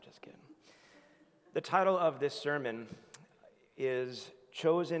The title of this sermon is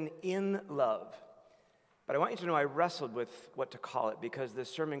Chosen in Love. But I want you to know I wrestled with what to call it because this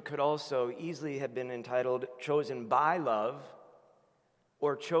sermon could also easily have been entitled Chosen by Love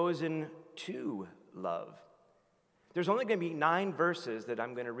or Chosen to Love. There's only going to be 9 verses that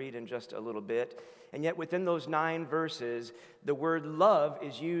I'm going to read in just a little bit, and yet within those 9 verses, the word love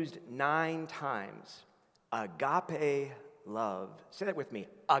is used 9 times. Agape love. Say that with me.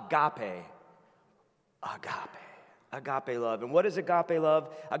 Agape. Agape. Agape love. And what is agape love?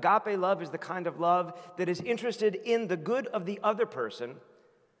 Agape love is the kind of love that is interested in the good of the other person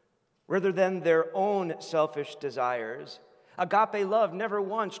rather than their own selfish desires. Agape love never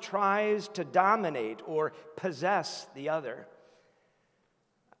once tries to dominate or possess the other.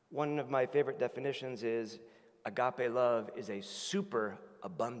 One of my favorite definitions is agape love is a super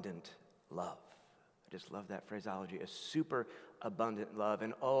abundant love. I just love that phraseology, a super abundant love.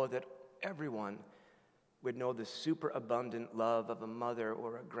 And oh, that everyone would know the superabundant love of a mother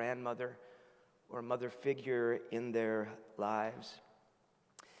or a grandmother or a mother figure in their lives.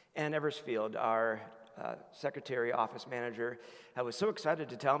 Ann Eversfield, our secretary, office manager, was so excited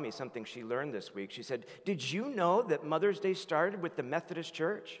to tell me something she learned this week. She said, "Did you know that Mother's Day started with the Methodist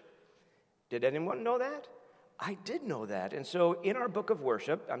Church?" Did anyone know that? I did know that. And so in our book of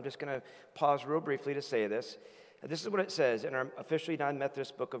worship, I'm just going to pause real briefly to say this. This is what it says in our officially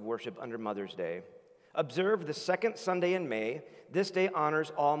non-Methodist book of worship under Mother's Day. Observe the second Sunday in May. This day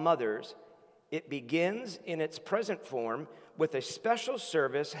honors all mothers. It begins in its present form with a special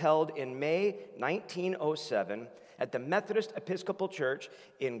service held in May 1907 at the Methodist Episcopal Church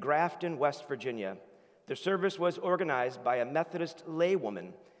in Grafton, West Virginia. The service was organized by a Methodist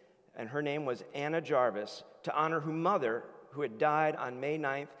laywoman, and her name was Anna Jarvis, to honor her mother who had died on May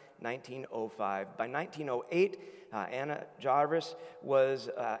 9th, 1905. By 1908, Anna Jarvis was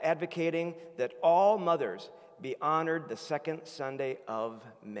advocating that all mothers be honored the second Sunday of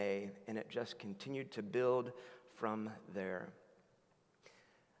May, and it just continued to build from there.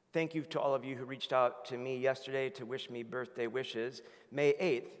 Thank you to all of you who reached out to me yesterday to wish me birthday wishes. May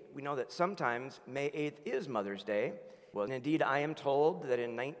 8th, we know that sometimes May 8th is Mother's Day. Well, and indeed, I am told that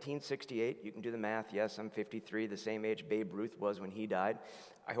in 1968, you can do the math, yes, I'm 53, the same age Babe Ruth was when he died.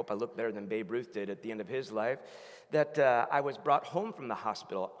 I hope I look better than Babe Ruth did at the end of his life, that I was brought home from the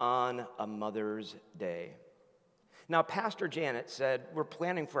hospital on a Mother's Day. Now, Pastor Janet said, we're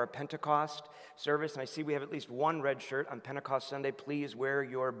planning for a Pentecost service, and I see we have at least one red shirt on Pentecost Sunday. Please wear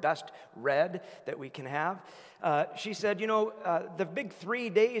your best red that we can have. She said, the big 3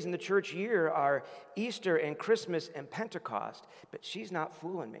 days in the church year are Easter and Christmas and Pentecost, but she's not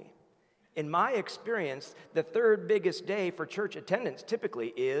fooling me. In my experience, the third biggest day for church attendance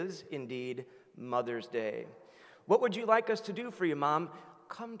typically is, indeed, Mother's Day. What would you like us to do for you, Mom?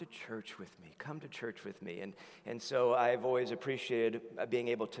 Come to church with me. Come to church with me. And so I've always appreciated being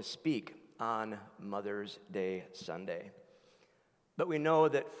able to speak on Mother's Day Sunday. But we know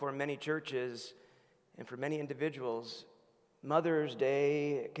that for many churches and for many individuals, Mother's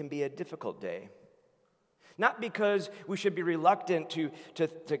Day can be a difficult day. Not because we should be reluctant to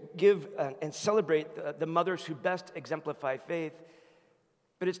give and celebrate the mothers who best exemplify faith,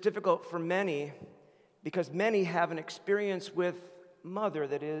 but it's difficult for many because many have an experience with mother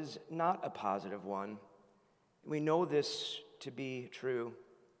that is not a positive one. We know this to be true.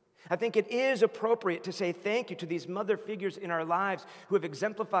 I think it is appropriate to say thank you to these mother figures in our lives who have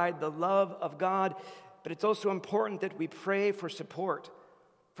exemplified the love of God, but it's also important that we pray for support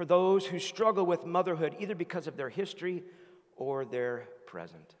for those who struggle with motherhood, either because of their history or their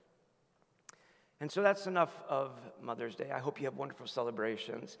present. And so that's enough of Mother's Day. I hope you have wonderful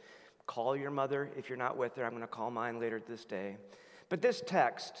celebrations. Call your mother if you're not with her. I'm going to call mine later this day. But this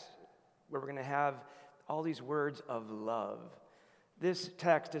text, where we're going to have all these words of love, this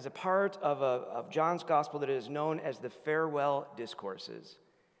text is a part of John's gospel that is known as the farewell discourses.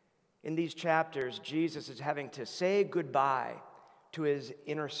 In these chapters, Jesus is having to say goodbye to his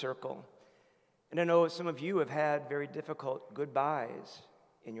inner circle. And I know some of you have had very difficult goodbyes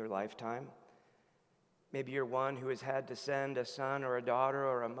in your lifetime. Maybe you're one who has had to send a son or a daughter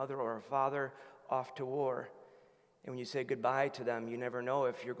or a mother or a father off to war. And when you say goodbye to them, you never know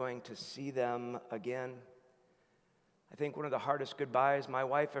if you're going to see them again. I think one of the hardest goodbyes my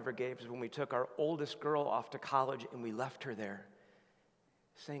wife ever gave was when we took our oldest girl off to college and we left her there,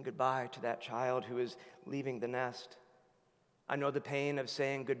 saying goodbye to that child who is leaving the nest. I know the pain of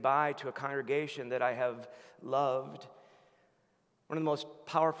saying goodbye to a congregation that I have loved. One of the most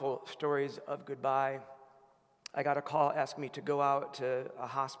powerful stories of goodbye, I got a call asking me to go out to a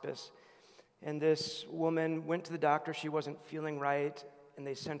hospice. And this woman went to the doctor. She wasn't feeling right. and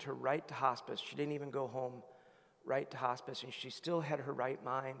they sent her right to hospice. She didn't even go home, right to hospice, and she still had her right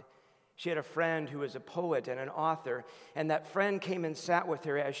mind. She had a friend who was a poet and an author, and that friend came and sat with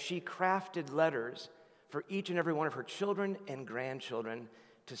her as she crafted letters for each and every one of her children and grandchildren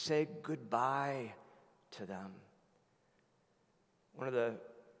to say goodbye to them. One of the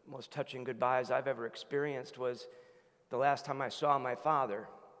most touching goodbyes I've ever experienced was the last time I saw my father,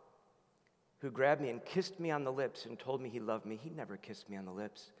 who grabbed me and kissed me on the lips and told me he loved me. He never kissed me on the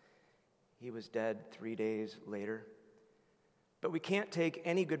lips. He was dead 3 days later. But we can't take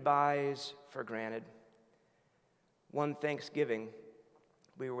any goodbyes for granted. One Thanksgiving,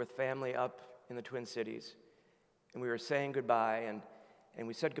 we were with family up in the Twin Cities, and we were saying goodbye, and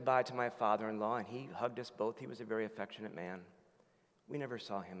we said goodbye to my father-in-law, and he hugged us both. He was a very affectionate man. We never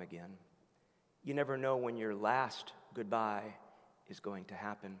saw him again. You never know when your last goodbye is going to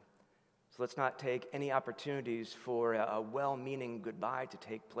happen. So let's not take any opportunities for a well-meaning goodbye to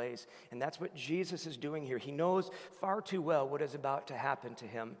take place. And that's what Jesus is doing here. He knows far too well what is about to happen to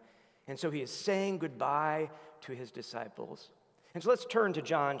him. And so he is saying goodbye to his disciples. And so let's turn to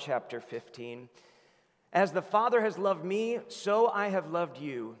John chapter 15. As the Father has loved me, so I have loved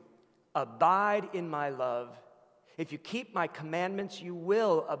you. Abide in my love. If you keep my commandments, you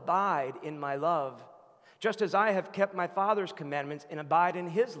will abide in my love, just as I have kept my Father's commandments and abide in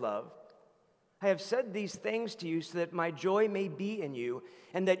his love. I have said these things to you so that my joy may be in you,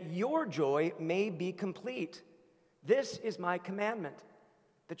 and that your joy may be complete. This is my commandment,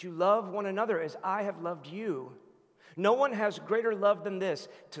 that you love one another as I have loved you. No one has greater love than this,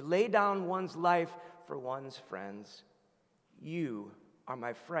 to lay down one's life for one's friends. You are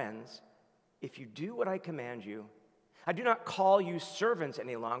my friends if you do what I command you. I do not call you servants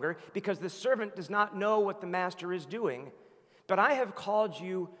any longer, because the servant does not know what the master is doing. But I have called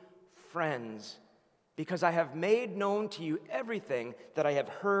you friends, because I have made known to you everything that I have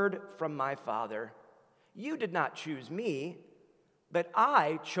heard from my Father. You did not choose me, but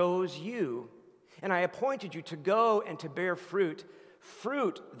I chose you, and I appointed you to go and to bear fruit,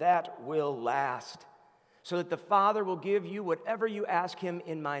 fruit that will last, so that the Father will give you whatever you ask him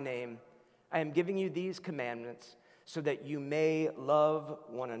in my name. I am giving you these commandments so that you may love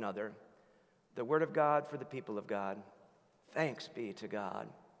one another. The word of God for the people of God. Thanks be to God.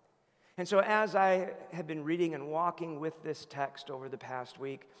 And so as I have been reading and walking with this text over the past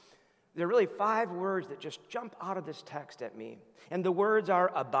week, there are really 5 words that just jump out of this text at me. And the words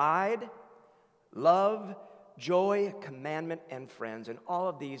are abide, love, joy, commandment, and friends. And all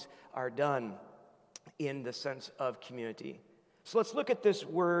of these are done in the sense of community. So let's look at this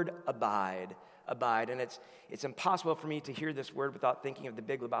word abide. Abide. And it's impossible for me to hear this word without thinking of The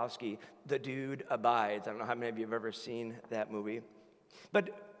Big Lebowski. The dude abides. I don't know how many of you have ever seen that movie.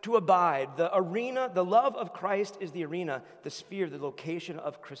 But to abide, the arena, the love of Christ is the arena, the sphere, the location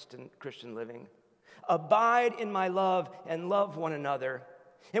of Christian living. Abide in my love and love one another.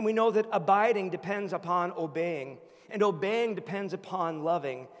 And we know that abiding depends upon obeying, and obeying depends upon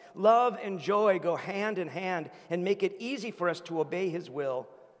loving. Love and joy go hand in hand and make it easy for us to obey his will.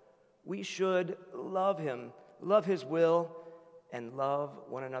 We should love him, love his will, and love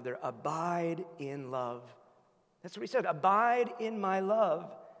one another. Abide in love. That's what he said. Abide in my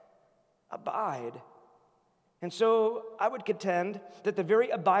love. Abide. And so I would contend that the very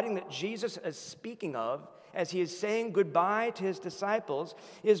abiding that Jesus is speaking of as he is saying goodbye to his disciples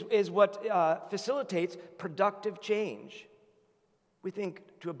is what facilitates productive change. We think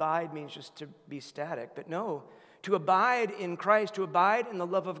to abide means just to be static, but no. To abide in Christ, to abide in the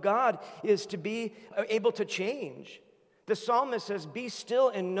love of God, is to be able to change. The psalmist says, "Be still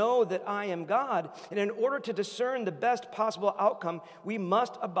and know that I am God." And in order to discern the best possible outcome, we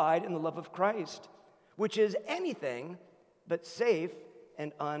must abide in the love of Christ, which is anything but safe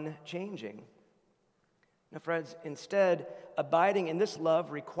and unchanging. Now, friends, instead, abiding in this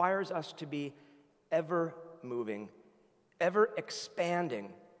love requires us to be ever moving, ever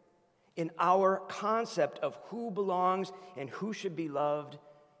expanding in our concept of who belongs and who should be loved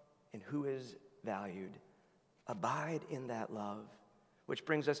and who is valued. Abide in that love, which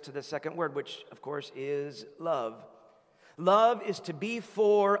brings us to the second word, which, of course, is love. Love is to be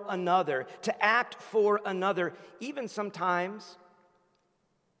for another, to act for another, even sometimes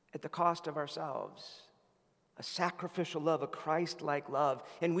at the cost of ourselves. A sacrificial love, a Christ-like love.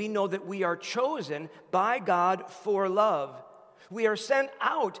 And we know that we are chosen by God for love. We are sent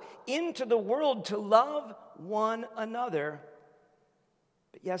out into the world to love one another.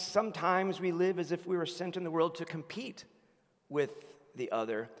 But yes, sometimes we live as if we were sent in the world to compete with the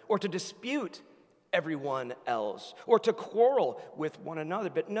other, or to dispute everyone else, or to quarrel with one another.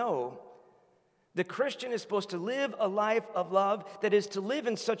 But no, The Christian is supposed to live a life of love, that is to live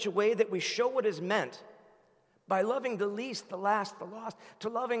in such a way that we show what is meant by loving the least, the last, the lost, to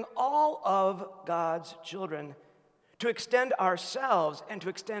loving all of God's children, to extend ourselves and to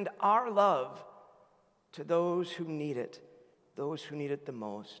extend our love to those who need it the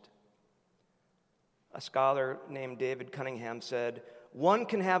most. A scholar named David Cunningham said, "One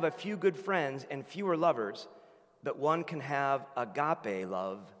can have a few good friends and fewer lovers, but one can have agape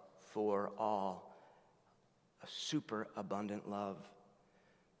love for all." A super abundant love.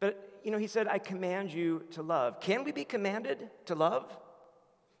 But, he said, "I command you to love." Can we be commanded to love?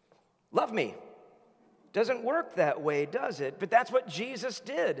 Love me. Doesn't work that way, does it? But that's what Jesus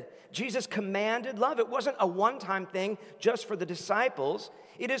did. Jesus commanded love. It wasn't a one-time thing just for the disciples.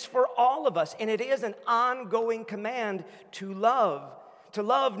 It is for all of us, and it is an ongoing command to love. To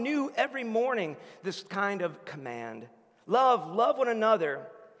love new every morning, this kind of command. Love one another.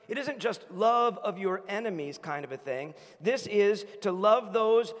 It isn't just love of your enemies kind of a thing. This is to love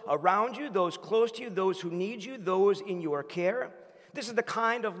those around you, those close to you, those who need you, those in your care. This is the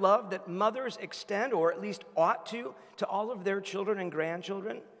kind of love that mothers extend, or at least ought to all of their children and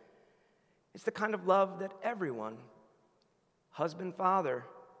grandchildren. It's the kind of love that everyone, husband, father,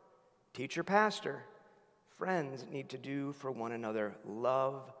 teacher, pastor, friends, need to do for one another.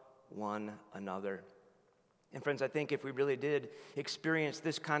 Love one another. And friends, I think if we really did experience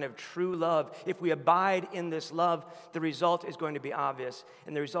this kind of true love, if we abide in this love, the result is going to be obvious.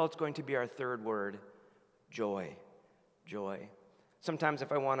 And the result is going to be our third word, joy. Joy. Sometimes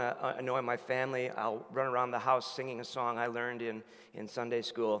if I want to annoy my family, I'll run around the house singing a song I learned in Sunday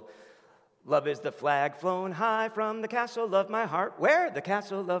school. Love is the flag flown high from the castle of my heart. Where? The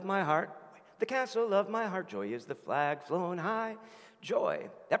castle of my heart. The castle of my heart. Joy is the flag flown high. Joy.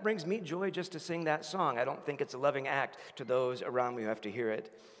 That brings me joy just to sing that song. I don't think it's a loving act to those around me who have to hear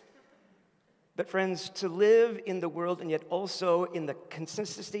it. But friends, to live in the world and yet also in the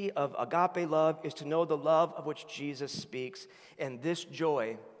consistency of agape love is to know the love of which Jesus speaks. And this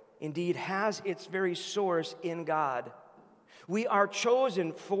joy indeed has its very source in God. We are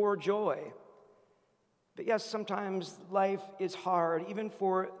chosen for joy. But yes, sometimes life is hard, even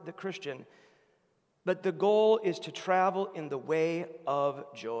for the Christian. But the goal is to travel in the way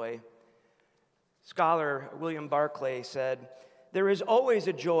of joy. Scholar William Barclay said, "There is always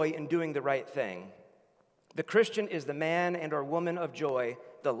a joy in doing the right thing. The Christian is the man and or woman of joy,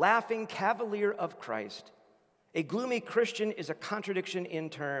 the laughing cavalier of Christ. A gloomy Christian is a contradiction in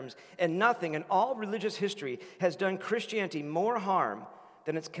terms, and nothing in all religious history has done Christianity more harm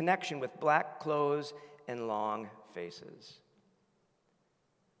than its connection with black clothes and long faces."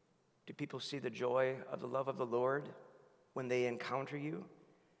 Do people see the joy of the love of the Lord when they encounter you?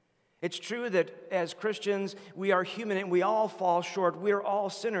 It's true that as Christians, we are human and we all fall short. We are all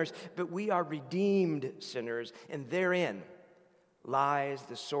sinners, but we are redeemed sinners, and therein lies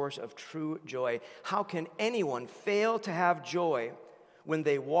the source of true joy. How can anyone fail to have joy when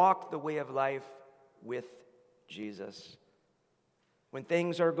they walk the way of life with Jesus? When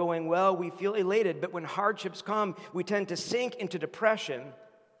things are going well, we feel elated, but when hardships come, we tend to sink into depression.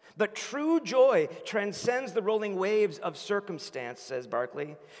 But true joy transcends the rolling waves of circumstance, says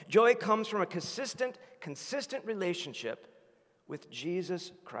Barclay. Joy comes from a consistent relationship with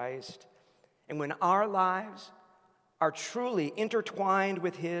Jesus Christ. And when our lives are truly intertwined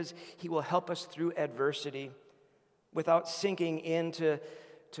with His, He will help us through adversity without sinking into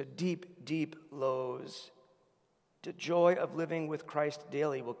deep lows. The joy of living with Christ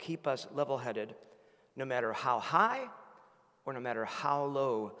daily will keep us level-headed, no matter how high or no matter how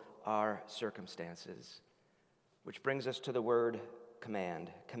low our circumstances. Which brings us to the word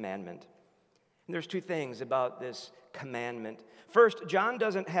commandment. And there's two things about this commandment. First, John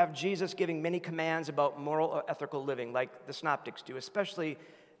doesn't have Jesus giving many commands about moral or ethical living like the synoptics do, especially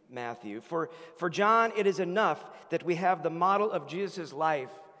Matthew. For John, it is enough that we have the model of Jesus'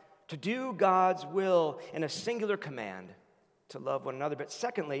 life to do God's will in a singular command, to love one another. But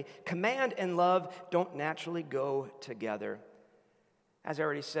secondly, command and love don't naturally go together. As I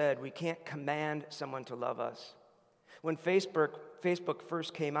already said, we can't command someone to love us. When Facebook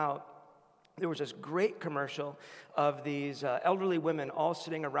first came out, there was this great commercial of these elderly women all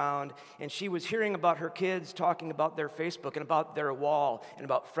sitting around, and she was hearing about her kids talking about their Facebook and about their wall and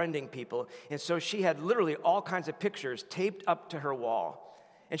about friending people. And so she had literally all kinds of pictures taped up to her wall.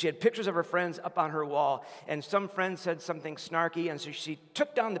 And she had pictures of her friends up on her wall. And some friend said something snarky, and so she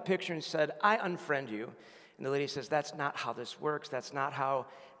took down the picture and said, "I unfriend you." And the lady says, "That's not how this works. That's not how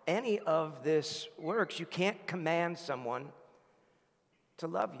any of this works. You can't command someone to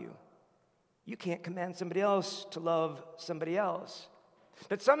love you. You can't command somebody else to love somebody else."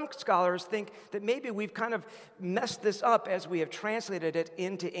 But some scholars think that maybe we've kind of messed this up as we have translated it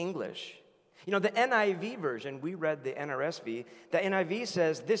into English. You know, the NIV version, we read the NRSV, the NIV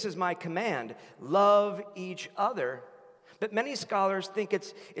says, "This is my command, love each other." But many scholars think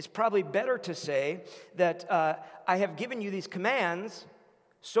it's probably better to say that I have given you these commands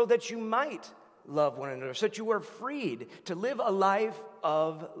so that you might love one another, so that you are freed to live a life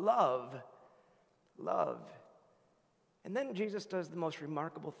of love. Love. And then Jesus does the most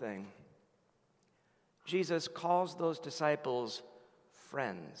remarkable thing. Jesus calls those disciples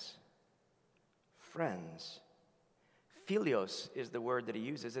friends. Friends. Philios is the word that he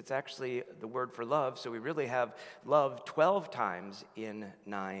uses. It's actually the word for love, so we really have love 12 times in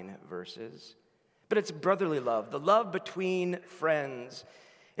 9 verses. But it's brotherly love, the love between friends.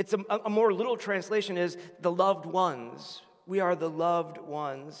 It's a more literal translation is the loved ones. We are the loved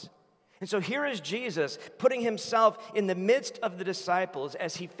ones. And so here is Jesus putting himself in the midst of the disciples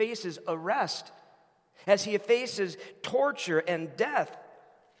as he faces arrest, as he faces torture and death.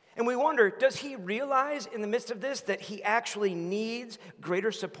 And we wonder, does he realize in the midst of this that he actually needs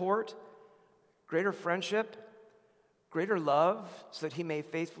greater support, greater friendship, greater love, so that he may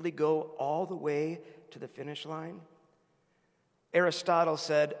faithfully go all the way to the finish line? Aristotle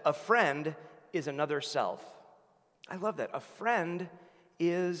said, "A friend is another self." I love that. A friend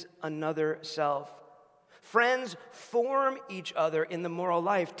is another self. Friends form each other in the moral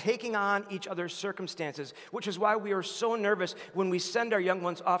life, taking on each other's circumstances, which is why we are so nervous when we send our young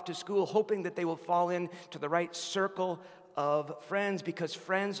ones off to school, hoping that they will fall into the right circle of friends, because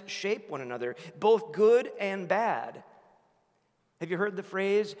friends shape one another, both good and bad. Have you heard the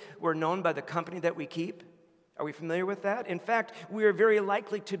phrase, "We're known by the company that we keep"? Are we familiar with that? In fact, we are very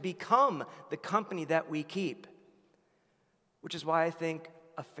likely to become the company that we keep, which is why I think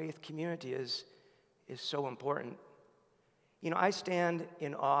a faith community is so important. You know, I stand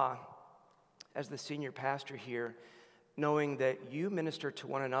in awe as the senior pastor here, knowing that you minister to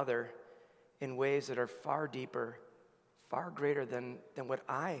one another in ways that are far deeper, far greater than what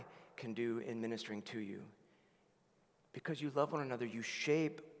I can do in ministering to you. Because you love one another, you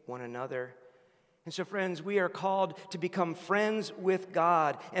shape one another. And so, friends, we are called to become friends with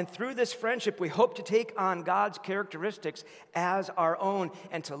God. And through this friendship, we hope to take on God's characteristics as our own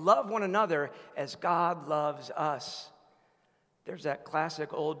and to love one another as God loves us. There's that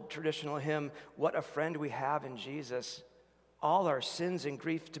classic old traditional hymn, "What a friend we have in Jesus. All our sins and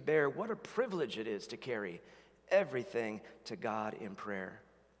grief to bear. What a privilege it is to carry everything to God in prayer."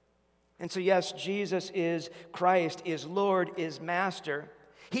 And so, yes, Jesus is Christ, is Lord, is Master.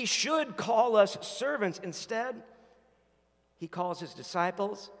 He should call us servants. Instead, he calls his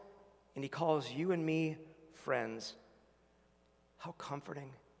disciples, and he calls you and me friends. How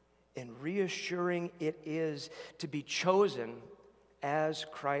comforting and reassuring it is to be chosen as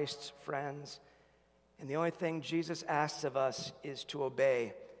Christ's friends. And the only thing Jesus asks of us is to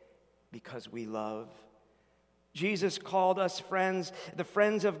obey because we love. Jesus called us friends, the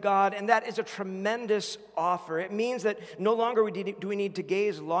friends of God, and that is a tremendous offer. It means that no longer do we need to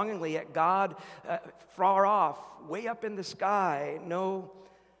gaze longingly at God far off, way up in the sky. No,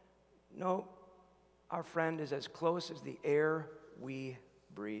 our friend is as close as the air we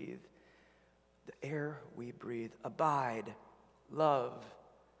breathe. The air we breathe. Abide, love,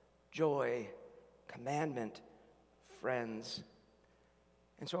 joy, commandment, friends.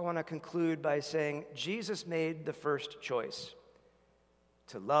 And so I want to conclude by saying Jesus made the first choice,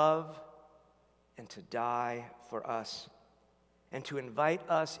 to love and to die for us, and to invite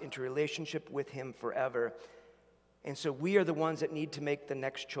us into relationship with him forever. And so we are the ones that need to make the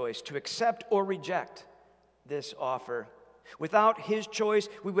next choice, to accept or reject this offer. Without his choice,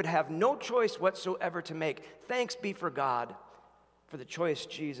 we would have no choice whatsoever to make. Thanks be for God for the choice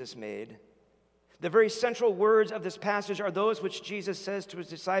Jesus made. The very central words of this passage are those which Jesus says to his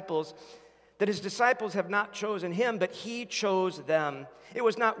disciples, that his disciples have not chosen him, but he chose them. It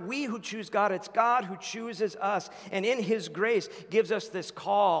was not we who choose God, it's God who chooses us, and in his grace gives us this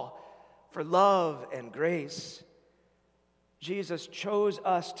call for love and grace. Jesus chose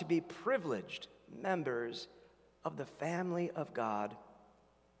us to be privileged members of the family of God.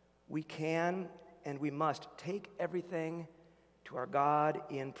 We can and we must take everything to our God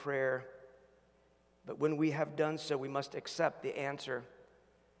in prayer. But when we have done so, we must accept the answer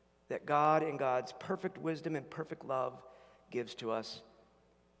that God, in God's perfect wisdom and perfect love, gives to us.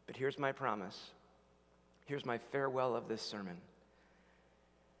 But here's my promise. Here's my farewell of this sermon.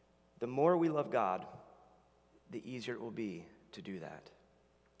 The more we love God, the easier it will be to do that.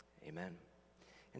 Amen.